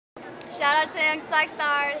Shout out to YunG swackz.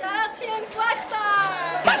 Shout out to YunG swackz.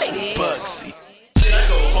 Bugsy. Should I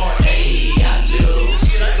go hard? Hey, I do.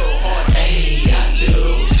 Should I go hard? Hey, I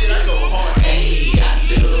do. Should I go hard? Hey, I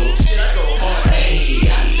do. Should I go hard? Hey,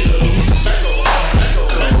 I do. Should I go hard? I go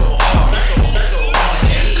hard. I go hard.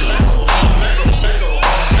 Hey, I go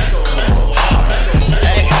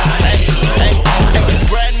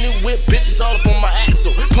hard. Brand new whip, bitches all up on my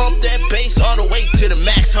axle. Pump that bass all the way to the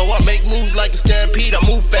max. Ho, I make moves like a stampede. I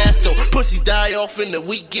move fast though. Pussies die off in the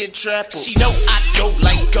weekend trap. She know I go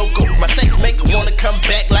like go-go. My sex make her wanna come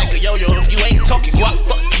back like a yo-yo. If you ain't talking guap,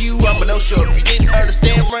 fuck you, I'm a no-show. If you didn't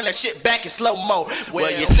understand, run that shit back in slow-mo.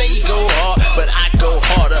 Well, you say you go hard, but I go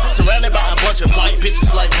harder. Surrounded by a bunch of white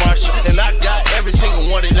bitches like Marsha. And I got every single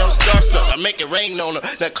one of them starstruck. I make it rain on them,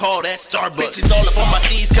 that call that Starbucks. Bitches all up on my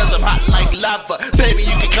C's cause I'm hot like lava. Baby,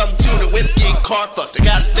 you can come to the whip, get car fucked. I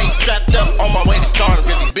gotta stay strapped up on my way to stardom.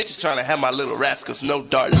 Cause these bitches trying to have my little rascals, no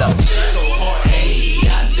dart love. Should I go hard? Hey,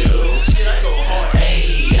 I do. Should I go hard?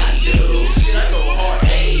 Hey, I do. Should I go hard?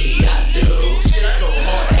 Hey, I do. Should I go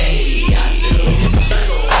hard? Hey, I do. Should I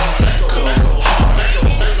go hard? I go hard. I go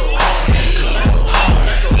hard. I go hard.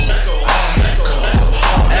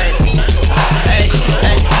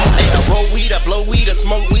 Hey, I roll weed, I blow weed, I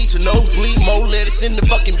smoke weed to nosebleed. More lettuce in the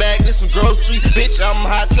fucking bag, there's some groceries. Bitch, I'm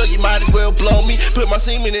hot, so you might as well blow me. Put my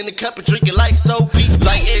semen in the cup and drink it like soapy.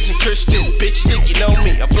 Like Edge and Christian, bitch, you think you know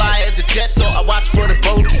me. I fly as a jet, so I watch for the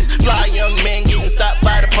bogeys. Fly young man getting stopped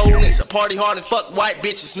by the police. I party hard and fuck white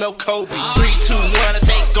bitches, no Kobe. 3, 2, 1, I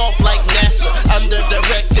take off like NASA. I'm the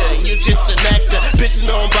director, and you just an actor. Bitches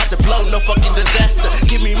know I'm about to blow, no fucking disaster.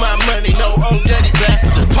 Give me my money, no old dirty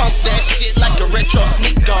bastard. Pump that shit like a retro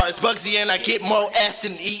sneak car. It's Bugsy and I get more ass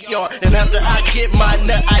than ER. And after I get my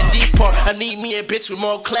nut ID part, I need me a bitch with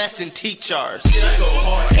more class than sTaRz. Should I go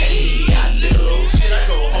hard? Hey, I do. Should I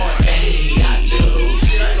go hard? Hey, I do.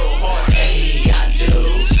 Should I go hard? Hey, I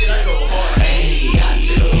do. Should I go hard? Hey, I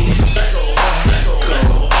do. Should I go hard? I go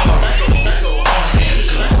hard. I go hard. Hey,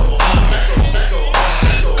 I go hard. I go hard.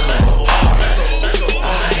 I go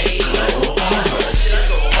hard. Hey, I go hard. Should I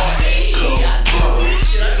go hard? Hey, I do.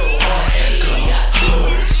 Should I go hard? Hey, I do.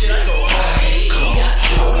 Should I go hard? Hey, I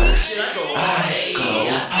do. Should I go hard? Hey,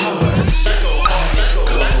 I do.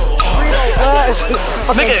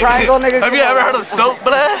 Nigga, triangle, nigga. Have you ever heard of soap,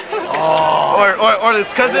 blood? Oh. Or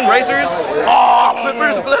its cousin, racers? Oh.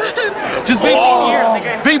 Flippers, blood? Just big ears,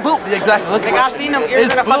 nigga. Big boop. Exactly. Look, nigga, I seen them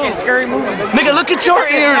ears in a fucking scary movie. Nigga, look at your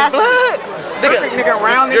ears, blood. Nigga,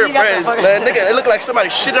 round. Your brains, blood. Nigga, it look like somebody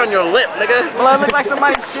shit on your lip, nigga. Blood look like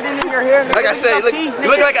somebody shitting in your hair. Nigga. Like I said, you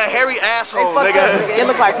look like a hairy asshole, hey, nigga. It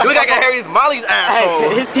look like a hairy Molly's asshole.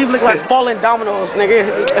 Hey, his teeth look like falling dominoes,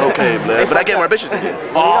 nigga. Okay, blood. But I get more bitches in here.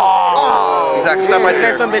 Oh. Exactly. Stop right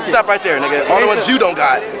there. Stop right there, nigga. All the ones you don't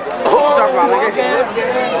got. Talk about, nigga.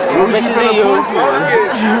 More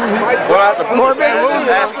bitches.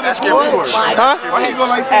 Ask your rumors. Huh? Why you go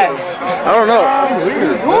like that? I don't know.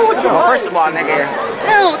 Well, first of all, nigga,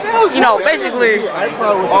 you know, basically.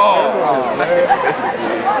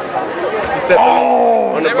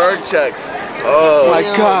 On the bird checks. Oh my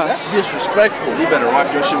God, that's disrespectful. You better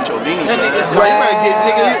rock your shit with your beanie.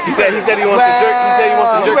 He said he wants to jerk. He said he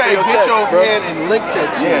wants to jerk your get your head and lick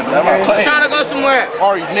that shit. Yeah, but I'm not playing. Trying to go somewhere.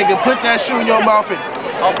 Ari, nigga, put that shoe in your mouth and.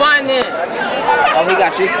 I'll find it. Oh, he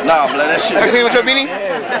got you. Nah, blood, that shit. Can I clean with your beanie?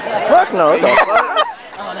 Fuck no. In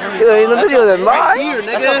the video, then mine.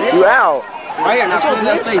 You out. Right here, not putting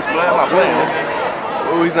that face, blood. I'm not playing.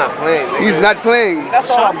 Oh, he's not playing. Nigga. He's not playing.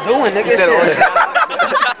 That's all I'm doing, nigga.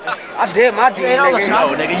 I did my deed, nigga.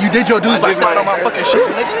 No, nigga, you did your dudes by stepping on my fucking shit,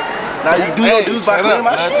 nigga. Now you do your dudes by cleaning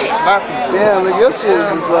my shit. Yeah, like your shit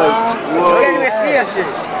is like, whoa. You can't even see that shit.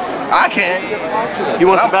 I can't. He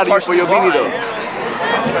wants to battle you for your beanie, though.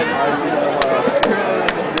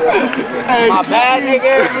 My bad,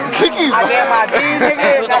 nigga. I get my D,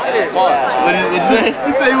 nigga. That's it. What did you say?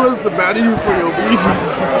 He said he wants to battle you for your beanie.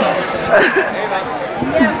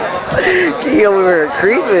 He over here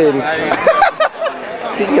creeping.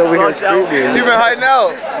 He over here creeping. He been hiding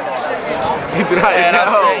out. He been hiding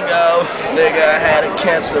out. Single, nigga, I had to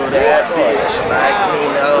cancel that bitch. Like me,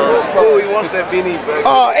 no. Oh, he wants that beanie, bro.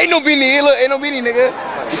 Oh, ain't no beanie. Look, ain't no beanie, nigga.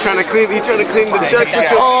 He trying to clean the chucks.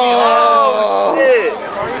 Oh, shit.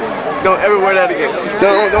 Don't ever wear that again.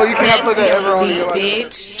 Don't, you cannot put that ever on your life.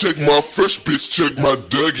 Check my fresh bitch, check my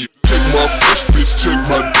Dougie. Check my fresh bitch, bitch, check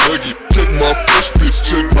my Dougie. Take my fresh bitch,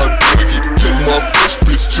 check my Dougie. Take my fresh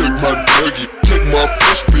bitch, check my Dougie. Take my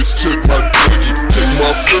fresh bitch, check my Dougie. Take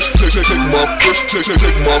my fresh, take my fresh,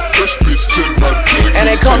 take my fresh bitch, check my Dougie. And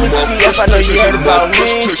they call me TF, I know you heard about me.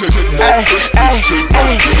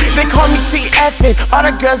 They call me TF and all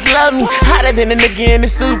the girls love me. Hotter than a nigga in the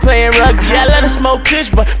suit playing rugby. I let her smoke kush,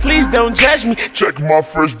 but please don't judge me. Check my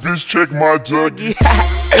fresh bitch, check my Dougie.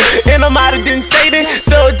 And I'm out of didn't say that.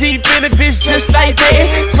 So deep in the bitch just like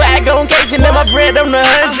that. Swag on cage and then my bread on the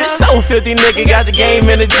 100. So filthy nigga got the game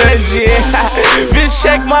in the dungeon. Bitch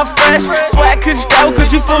check my fresh. Swag kush out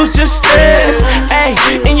cause you fools just stress. Ay,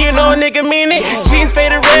 and you know a nigga mean it. Jeans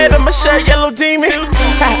faded red on my shirt, yellow demon.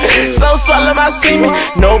 So swallow my scheming.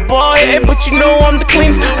 No boy, but you know I'm the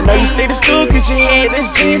cleanest. I know you stay to school cause your head is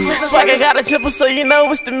jeans. Swag I got a tipple so you know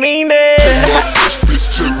what's the meaning. Take my fresh bitch,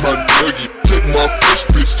 check my Dougie. Take my fresh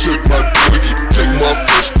bitch, check my Dougie. Take my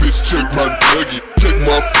fresh bitch, check my Dougie. Take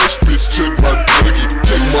my fresh bitch, check my Dougie.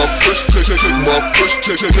 Take my fresh, take my fresh,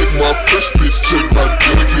 take my fresh bitch, check my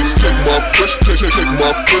Dougie. Take my fresh, take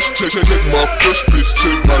my fresh, take my fresh bitch,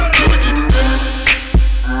 check my Dougie.